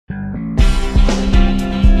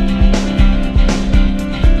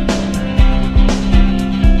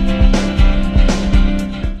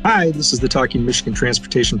Hi, this is the Talking Michigan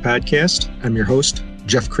Transportation Podcast. I'm your host,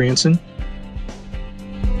 Jeff Cranson.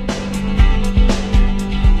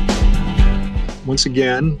 Once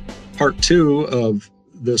again, part two of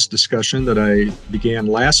this discussion that I began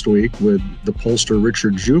last week with the pollster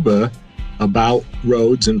Richard Juba about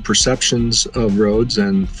roads and perceptions of roads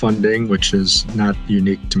and funding, which is not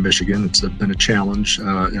unique to Michigan. It's been a challenge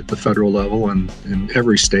at the federal level and in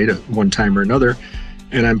every state at one time or another.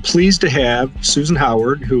 And I'm pleased to have Susan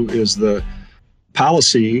Howard, who is the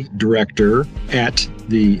policy director at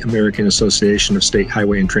the American Association of State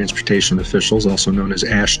Highway and Transportation Officials, also known as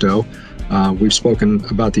AASHTO. We've spoken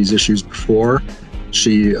about these issues before.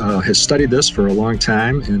 She has studied this for a long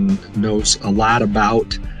time and knows a lot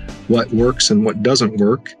about what works and what doesn't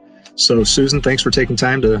work. So, Susan, thanks for taking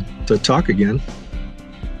time to talk again.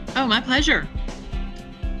 Oh, my pleasure.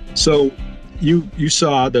 So, you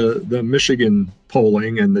saw the Michigan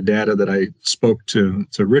polling and the data that I spoke to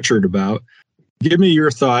Richard about. Give me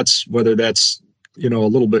your thoughts, whether that's, a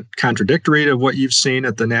little bit contradictory to what you've seen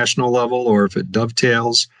at the national level, or if it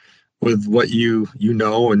dovetails with what you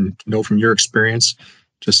know from your experience.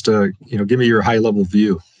 Just give me your high level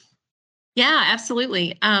view. Yeah,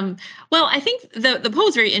 absolutely. Well, I think the poll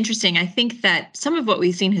is very interesting. I think that some of what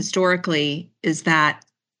we've seen historically is that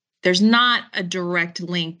there's not a direct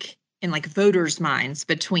link in voters' minds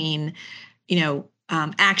between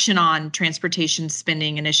action on transportation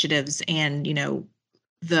spending initiatives and,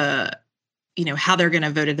 how they're going to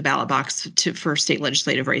vote at the ballot box for state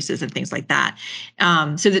legislative races and things like that.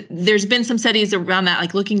 There's been some studies around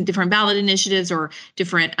that, looking at different ballot initiatives or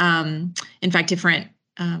different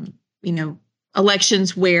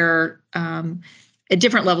elections where at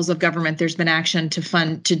different levels of government, there's been action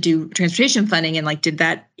to do transportation funding. And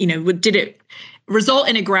did it result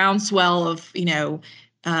in a groundswell of,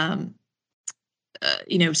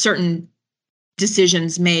 certain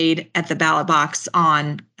decisions made at the ballot box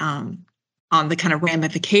on the kind of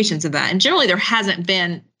ramifications of that. And generally, there hasn't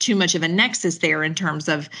been too much of a nexus there in terms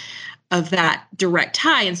of that direct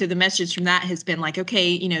tie. And so the message from that has been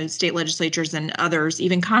okay, state legislatures and others,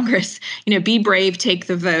 even Congress, be brave, take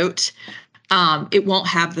the vote. It won't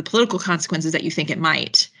have the political consequences that you think it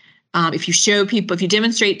might. If you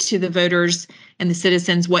demonstrate to the voters and the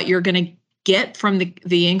citizens what you're going to get from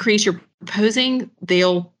the increase you're proposing,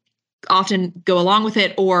 they'll often go along with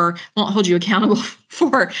it or won't hold you accountable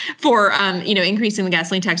for increasing the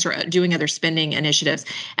gasoline tax or doing other spending initiatives.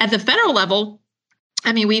 At the federal level,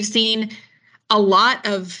 we've seen a lot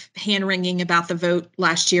of hand-wringing about the vote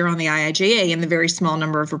last year on the IIJA and the very small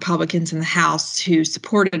number of Republicans in the House who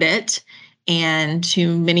supported it, and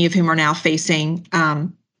many of whom are now facing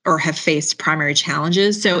or have faced primary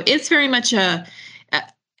challenges. So it's very much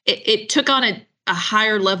it took on a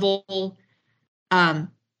higher level,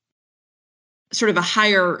 sort of a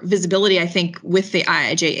higher visibility, I think, with the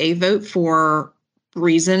IIJA vote for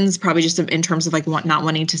reasons, probably just in terms of not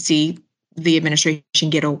wanting to see the administration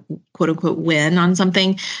get a quote unquote win on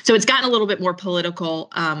something. So it's gotten a little bit more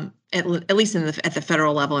political, at least at the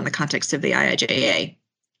federal level in the context of the IIJA.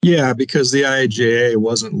 Yeah, because the IIJA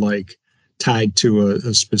wasn't tied to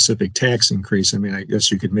a specific tax increase. I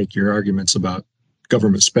guess you could make your arguments about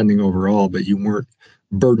government spending overall, but you weren't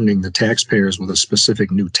burdening the taxpayers with a specific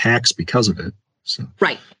new tax because of it. So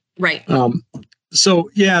Right. So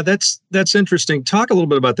yeah, that's interesting. Talk a little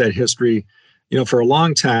bit about that history. For a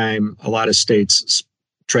long time, a lot of states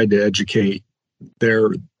tried to educate their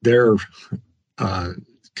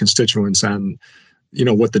constituents on,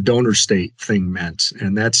 what the donor state thing meant,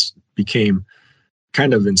 and that's became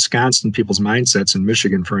kind of ensconced in people's mindsets. In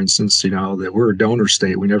Michigan, for instance, that we're a donor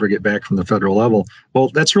state, we never get back from the federal level. Well,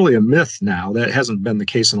 that's really a myth now. That hasn't been the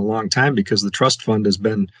case in a long time because the trust fund has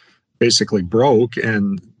been basically broke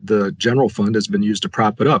and the general fund has been used to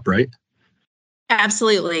prop it up, right?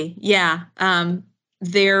 Absolutely. Yeah.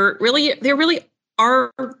 There really are.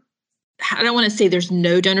 I don't want to say there's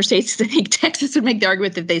no donor states. I think Texas would make the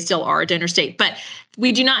argument that they still are a donor state, but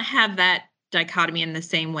we do not have that dichotomy in the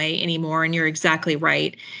same way anymore. And you're exactly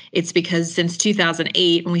right. It's because since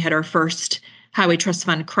 2008, when we had our first highway trust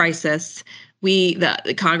fund crisis,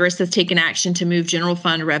 the Congress has taken action to move general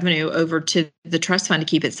fund revenue over to the trust fund to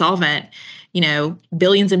keep it solvent.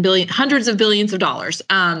 Billions and billions, hundreds of billions of dollars.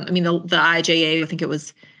 The IIJA, I think it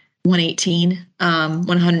was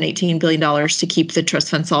 $118 billion to keep the trust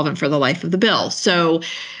fund solvent for the life of the bill. So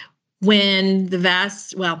when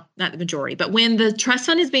not the majority, but when the trust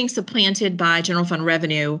fund is being supplanted by general fund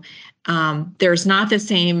revenue, there's not the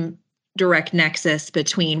same direct nexus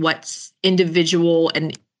between what's individual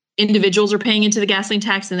and individuals are paying into the gasoline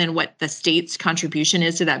tax and then what the state's contribution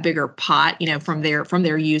is to that bigger pot, from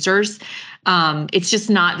their users. It's just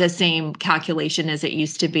not the same calculation as it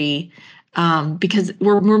used to be, because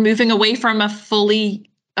we're moving away from a full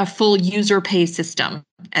user pay system,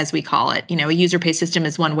 as we call it. A user pay system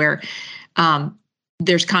is one where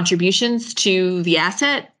there's contributions to the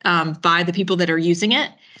asset by the people that are using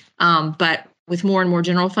it, but with more and more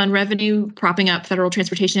general fund revenue propping up federal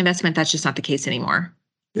transportation investment, that's just not the case anymore.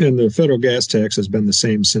 And the federal gas tax has been the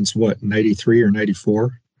same since what, 93 or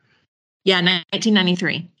 94? Yeah,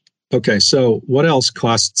 1993. Okay, so what else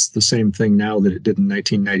costs the same thing now that it did in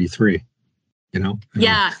 1993?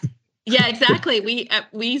 Yeah, exactly.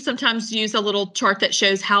 We sometimes use a little chart that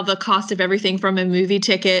shows how the cost of everything from a movie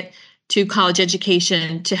ticket to college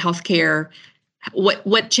education to healthcare,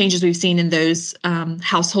 what changes we've seen in those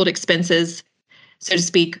household expenses, so to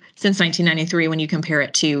speak, since 1993 when you compare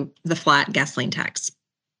it to the flat gasoline tax.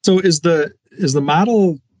 So is the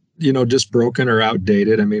model, just broken or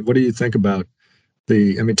outdated? I mean, what do you think about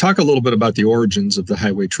talk a little bit about the origins of the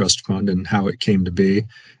Highway Trust Fund and how it came to be,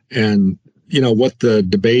 and what the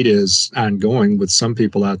debate is ongoing with some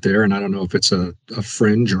people out there, and I don't know if it's a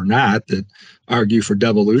fringe or not, that argue for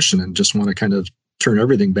devolution and just want to kind of turn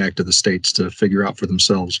everything back to the states to figure out for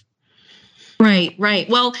themselves. Right.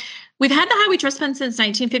 Well, we've had the Highway Trust Fund since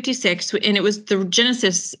 1956, and it was the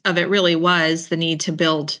genesis of it really was the need to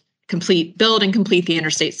build and complete the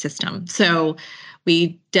interstate system. So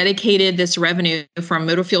we dedicated this revenue from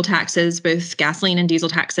motor fuel taxes, both gasoline and diesel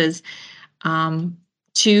taxes,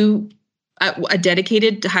 to a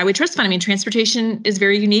dedicated highway trust fund. I mean, transportation is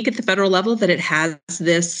very unique at the federal level that it has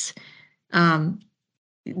this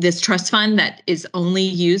trust fund that is only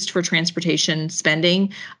used for transportation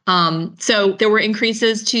spending. So there were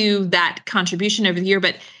increases to that contribution over the year,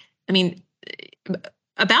 but I mean,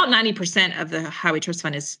 about 90% of the highway trust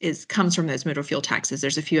fund is comes from those motor fuel taxes.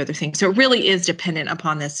 There's a few other things. So it really is dependent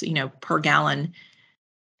upon this, per gallon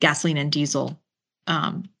gasoline and diesel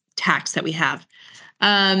tax that we have.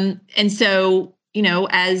 And so,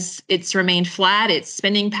 as it's remained flat, its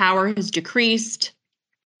spending power has decreased.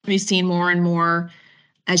 We've seen more and more,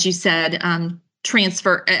 as you said,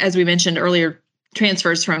 transfer, as we mentioned earlier,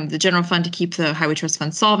 transfers from the general fund to keep the highway trust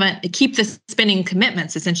fund solvent, to keep the spending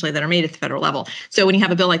commitments essentially that are made at the federal level. So when you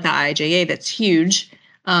have a bill like the IIJA that's huge,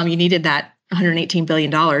 you needed that $118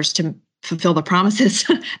 billion to fulfill the promises,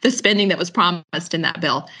 the spending that was promised in that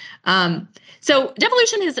bill. So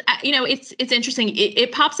devolution is, it's interesting.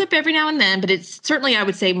 It pops up every now and then, but it's certainly, I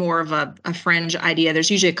would say, more of a fringe idea.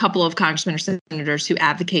 There's usually a couple of congressmen or senators who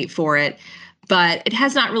advocate for it, but it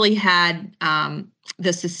has not really had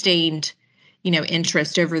the sustained,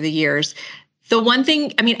 interest over the years. The one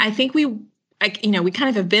thing, I think we kind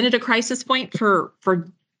of have been at a crisis point for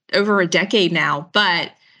over a decade now,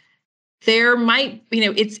 but there might,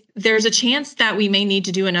 there's a chance that we may need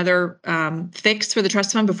to do another fix for the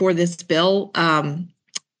trust fund before this bill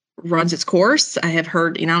runs its course. I have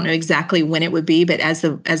heard, I don't know exactly when it would be, but as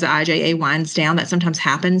the IIJA winds down, that sometimes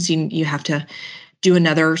happens. You have to do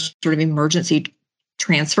another sort of emergency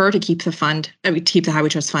transfer to keep the highway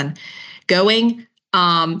trust fund going.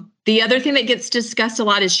 The other thing that gets discussed a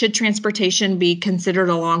lot is, should transportation be considered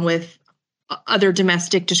along with other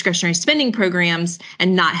domestic discretionary spending programs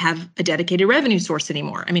and not have a dedicated revenue source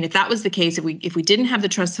anymore? I mean, if that was the case, if we didn't have the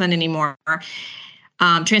trust fund anymore,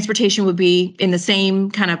 transportation would be in the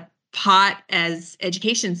same kind of pot as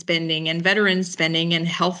education spending and veterans spending and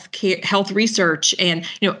health research and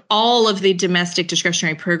all of the domestic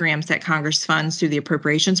discretionary programs that Congress funds through the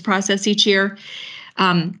appropriations process each year.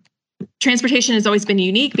 Transportation has always been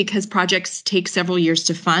unique because projects take several years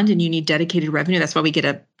to fund and you need dedicated revenue. That's why we get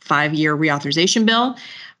a 5-year reauthorization bill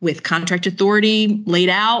with contract authority laid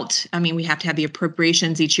out. I mean, we have to have the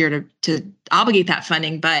appropriations each year to obligate that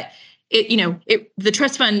funding, but the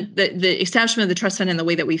trust fund, the establishment of the trust fund and the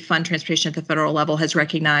way that we fund transportation at the federal level has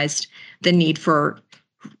recognized the need for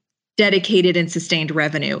dedicated and sustained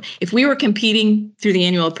revenue. If we were competing through the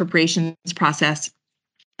annual appropriations process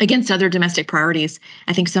against other domestic priorities,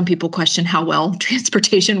 I think some people question how well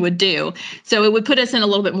transportation would do. So it would put us in a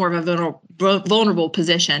little bit more of a vulnerable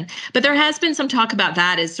position. But there has been some talk about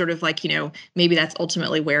that as sort of like, maybe that's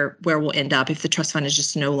ultimately where we'll end up if the trust fund is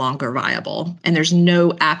just no longer viable and there's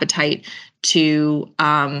no appetite to,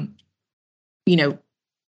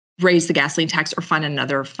 raise the gasoline tax or find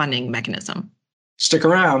another funding mechanism. Stick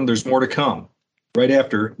around. There's more to come right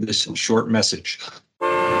after this short message.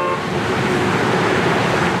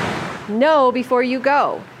 Know before you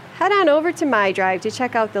go. Head on over to MyDrive to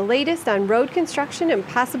check out the latest on road construction and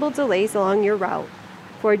possible delays along your route.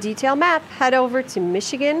 For a detailed map, head over to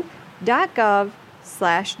michigan.gov/roads.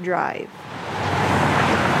 roadconstruction.gov/drive.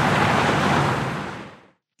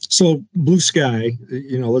 So blue sky,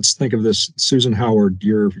 let's think of this, Susan Howard,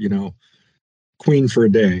 you're, queen for a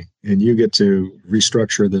day, and you get to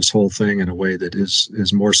restructure this whole thing in a way that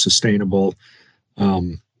is more sustainable,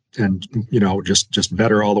 and, just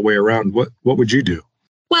better all the way around. What would you do?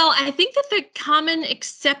 Well, I think that the common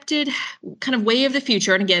accepted kind of way of the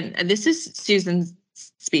future, and again, this is Susan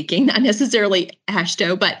speaking, not necessarily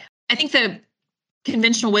AASHTO, but I think the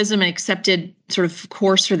conventional wisdom and accepted sort of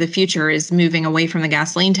course for the future is moving away from the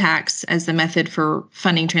gasoline tax as the method for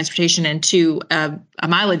funding transportation into a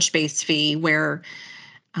mileage-based fee where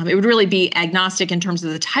it would really be agnostic in terms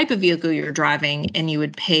of the type of vehicle you're driving, and you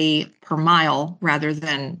would pay per mile rather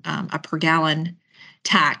than a per gallon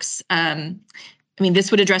tax.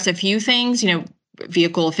 This would address a few things,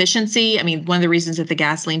 vehicle efficiency. One of the reasons that the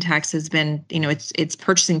gasoline tax has been, its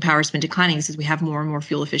purchasing power has been declining is because we have more and more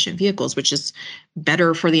fuel efficient vehicles, which is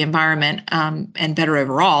better for the environment and better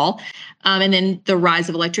overall. And then the rise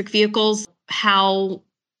of electric vehicles, how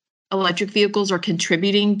electric vehicles are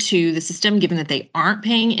contributing to the system, given that they aren't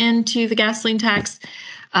paying into the gasoline tax,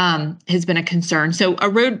 has been a concern. So a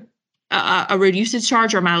road usage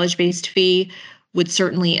charge or mileage-based fee would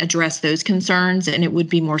certainly address those concerns, and it would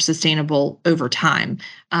be more sustainable over time.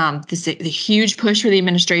 The huge push for the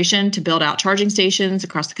administration to build out charging stations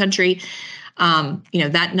across the country,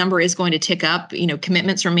 that number is going to tick up.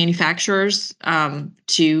 Commitments from manufacturers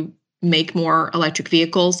to make more electric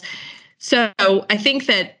vehicles. So I think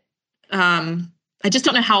that I just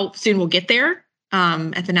don't know how soon we'll get there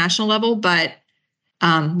at the national level, but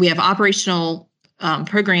we have operational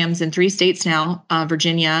programs in 3 states now,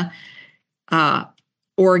 Virginia,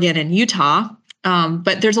 Oregon, and Utah.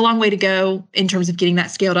 But there's a long way to go in terms of getting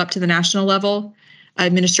that scaled up to the national level,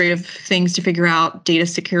 administrative things to figure out, data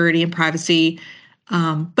security and privacy.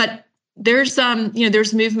 But there's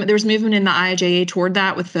movement in the IIJA toward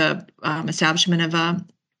that with the establishment of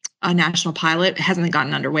a national pilot. It hasn't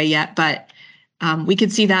gotten underway yet, but we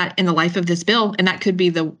could see that in the life of this bill, and that could be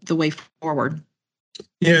the way forward.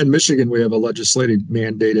 Yeah, in Michigan, we have a legislative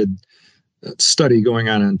mandated study going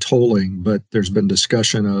on tolling, but there's been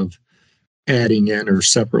discussion of adding in or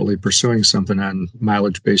separately pursuing something on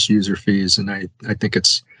mileage-based user fees, and I think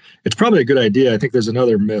it's probably a good idea. I think there's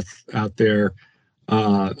another myth out there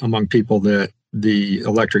among people that the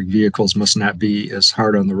electric vehicles must not be as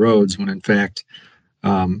hard on the roads, when in fact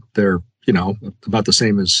they're about the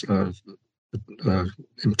same as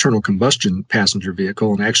internal combustion passenger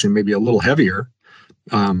vehicle, and actually maybe a little heavier,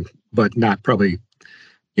 but not probably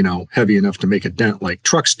heavy enough to make a dent like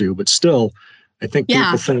trucks do. But still, I think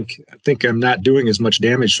people think I'm not doing as much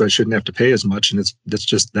damage, so I shouldn't have to pay as much, and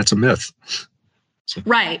that's a myth. So.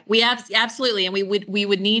 Right. We absolutely, and we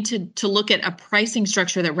would need to look at a pricing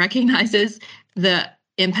structure that recognizes the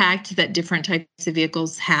impact that different types of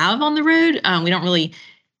vehicles have on the road. We don't really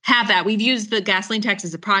have that. We've used the gasoline tax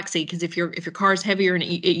as a proxy because if your car is heavier and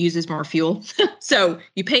it uses more fuel, so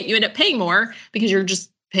you end up paying more because you're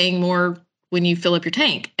just paying more when you fill up your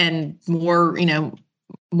tank, and more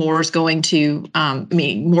is going to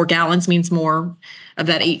more gallons means more of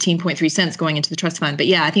that 18.3 cents going into the trust fund. But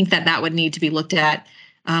yeah, I think that would need to be looked at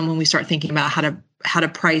when we start thinking about how to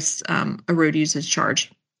price a road usage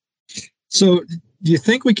charge. So do you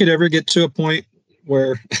think we could ever get to a point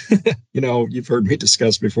where, you've heard me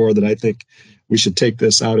discuss before that I think we should take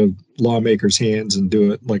this out of lawmakers' hands and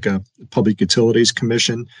do it like a Public Utilities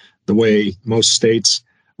Commission, the way most states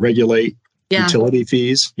regulate utility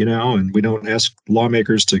fees, and we don't ask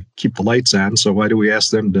lawmakers to keep the lights on. So why do we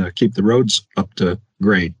ask them to keep the roads up to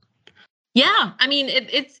grade? Yeah,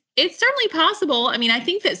 it's certainly possible. I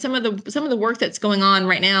think that some of the work that's going on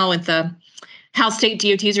right now with how state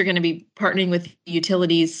DOTs are going to be partnering with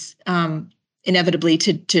utilities inevitably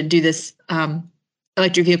to do this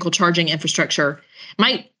electric vehicle charging infrastructure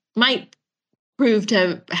might prove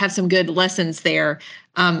to have some good lessons there.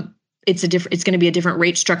 It's going to be a different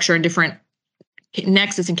rate structure and different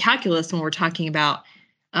nexus and calculus when we're talking about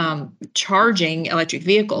charging electric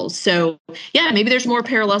vehicles. So yeah, maybe there's more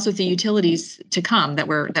parallels with the utilities to come that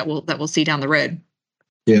we'll see down the road.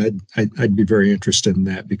 Yeah, I'd be very interested in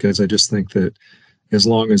that, because I just think that as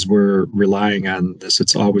long as we're relying on this,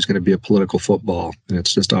 it's always going to be a political football, and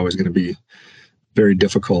it's just always going to be very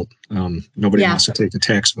difficult. Nobody wants to take the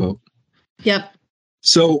tax vote. Yep.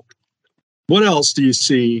 So what else do you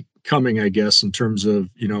see coming, I guess, in terms of,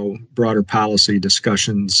 broader policy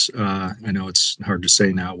discussions? I know it's hard to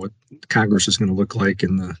say now what Congress is going to look like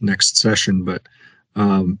in the next session, but,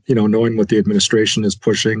 knowing what the administration is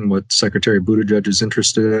pushing, what Secretary Buttigieg is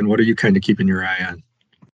interested in, what are you kind of keeping your eye on?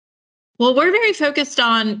 Well, we're very focused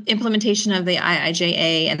on implementation of the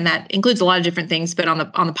IIJA, and that includes a lot of different things. But on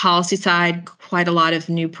the policy side, quite a lot of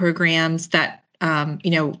new programs that,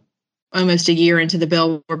 almost a year into the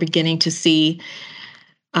bill, we're beginning to see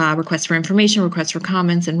requests for information, requests for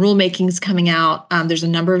comments, and rulemakings coming out. There's a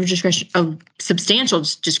number of substantial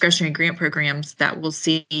discretionary grant programs that we'll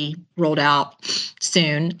see rolled out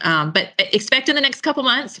soon. But expect in the next couple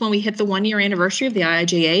months, when we hit the 1-year anniversary of the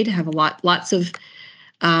IIJA, to have lots of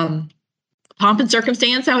pomp and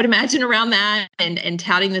circumstance, I would imagine, around that, and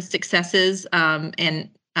touting the successes.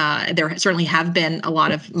 There certainly have been a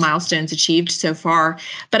lot of milestones achieved so far.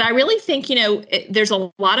 But I really think, there's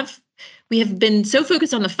a lot of, we have been so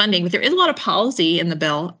focused on the funding, but there is a lot of policy in the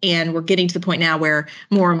bill, and we're getting to the point now where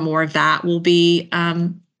more and more of that will be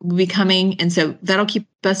coming. And so that'll keep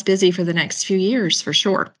us busy for the next few years, for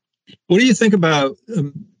sure. What do you think about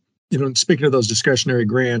speaking of those discretionary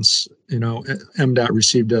grants, MDOT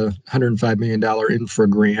received a $105 million infra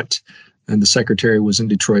grant, and the secretary was in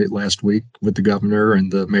Detroit last week with the governor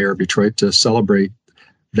and the mayor of Detroit to celebrate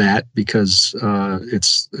that, because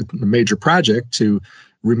it's a major project to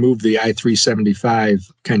remove the I-375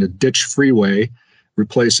 kind of ditch freeway,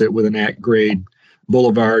 replace it with an at-grade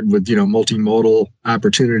boulevard with, multimodal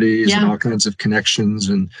opportunities and all kinds of connections.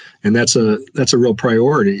 And that's a real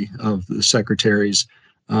priority of the secretary's.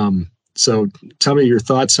 So tell me your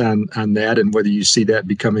thoughts on that, and whether you see that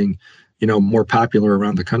becoming, more popular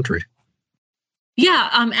around the country. Yeah,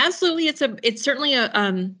 absolutely. It's certainly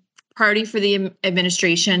a priority for the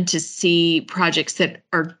administration to see projects that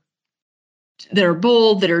are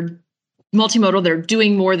bold, that are multimodal, that are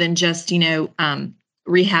doing more than just,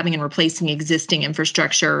 rehabbing and replacing existing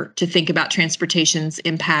infrastructure, to think about transportation's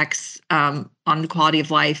impacts on the quality of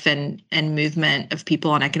life and movement of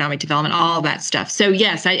people and economic development, all of that stuff. So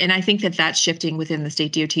yes, I think that's shifting within the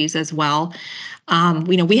state DOTs as well.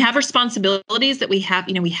 We have responsibilities that we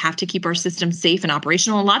have to keep our system safe and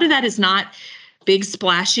operational. A lot of that is not big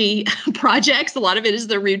splashy projects. A lot of it is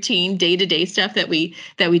the routine day-to-day stuff that we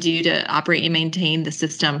do to operate and maintain the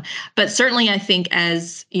system. But certainly, I think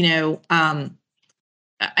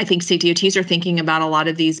I think state DOTs are thinking about a lot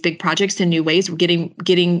of these big projects in new ways. We're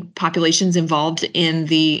getting populations involved in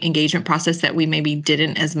the engagement process that we maybe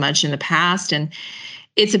didn't as much in the past. And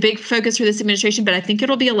it's a big focus for this administration, but I think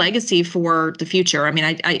it'll be a legacy for the future. I mean,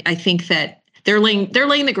 I think that they're laying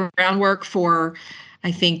the groundwork for,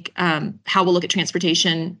 I think, how we'll look at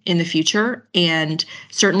transportation in the future, and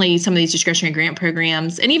certainly some of these discretionary grant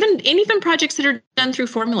programs, and even projects that are done through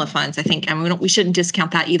formula funds. I think, we shouldn't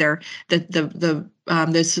discount that either.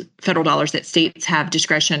 Those federal dollars that states have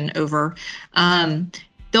discretion over.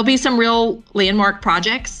 There'll be some real landmark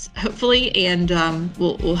projects, hopefully, and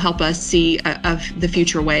will help us see the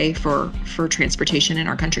future way for transportation in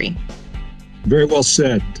our country. Very well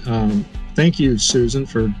said. Thank you, Susan,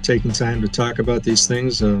 for taking time to talk about these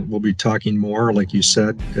things. We'll be talking more, like you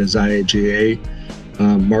said, as IIJA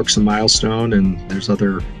marks a milestone, and there's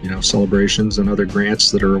other, celebrations and other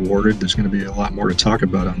grants that are awarded. There's going to be a lot more to talk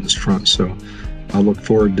about on this front. So I'll look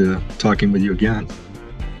forward to talking with you again.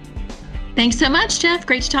 Thanks so much, Jeff.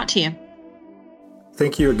 Great to talk to you.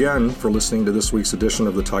 Thank you again for listening to this week's edition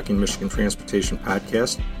of the Talking Michigan Transportation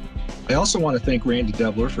Podcast. I also want to thank Randy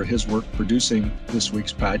Devler for his work producing this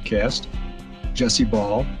week's podcast, Jesse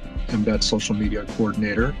Ball, MDOT social media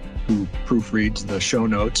coordinator, who proofreads the show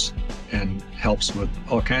notes and helps with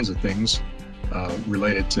all kinds of things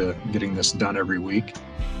related to getting this done every week,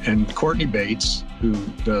 and Courtney Bates, who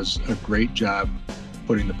does a great job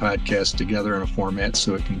putting the podcast together in a format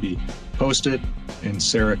so it can be posted, and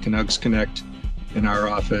Sarah Canugs Connect in our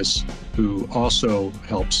office, who also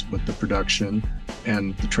helps with the production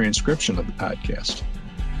and the transcription of the podcast.